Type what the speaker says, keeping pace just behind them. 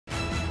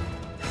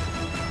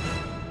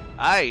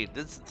Hi,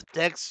 this is the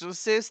Texas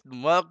Assist,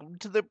 and welcome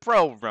to the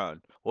Pro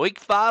Run. Week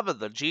 5 of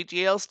the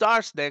GGL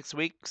starts next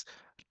week.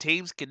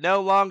 Teams can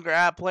no longer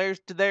add players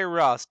to their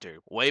roster.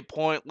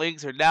 Waypoint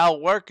links are now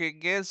working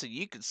again, so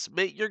you can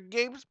submit your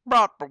game's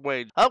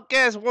properly.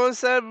 Upcast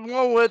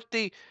 171 with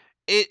the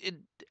it,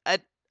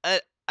 it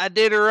I, I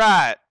did it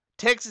right.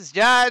 Texas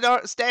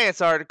Giant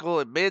Stance article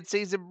and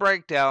mid-season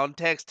breakdown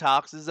text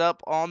talks is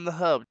up on the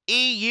hub.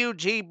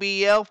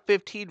 EUGBL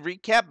 15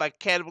 recap by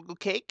Cannibal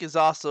Cake is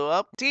also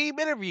up. Team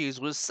interviews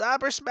with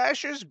Cyber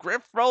Smashers,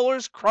 Griff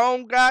Rollers,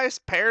 Chrome Guys,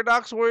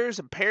 Paradox Warriors,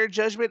 and Pair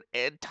Judgment,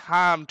 and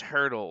Time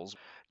Turtles.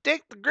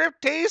 Take the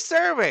Grip Team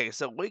survey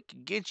so we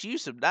can get you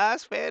some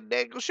nice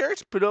Fandangle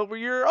shirts put over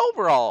your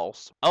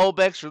overalls.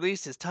 Obex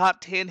released his top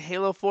 10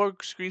 Halo 4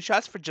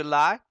 screenshots for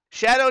July.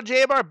 Shadow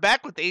JMR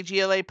back with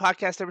AGLA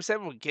podcast number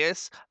 7 with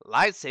guest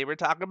Lightsaber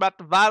talking about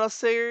the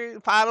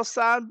Vital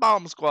Sign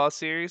Bomb Squad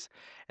series.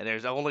 And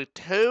there's only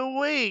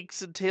 2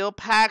 weeks until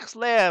PAX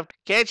left.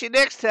 Catch you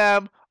next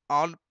time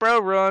on the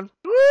Pro Run.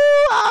 Woo!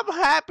 I'm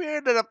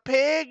happier than a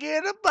pig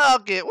in a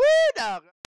bucket. Woo, dog!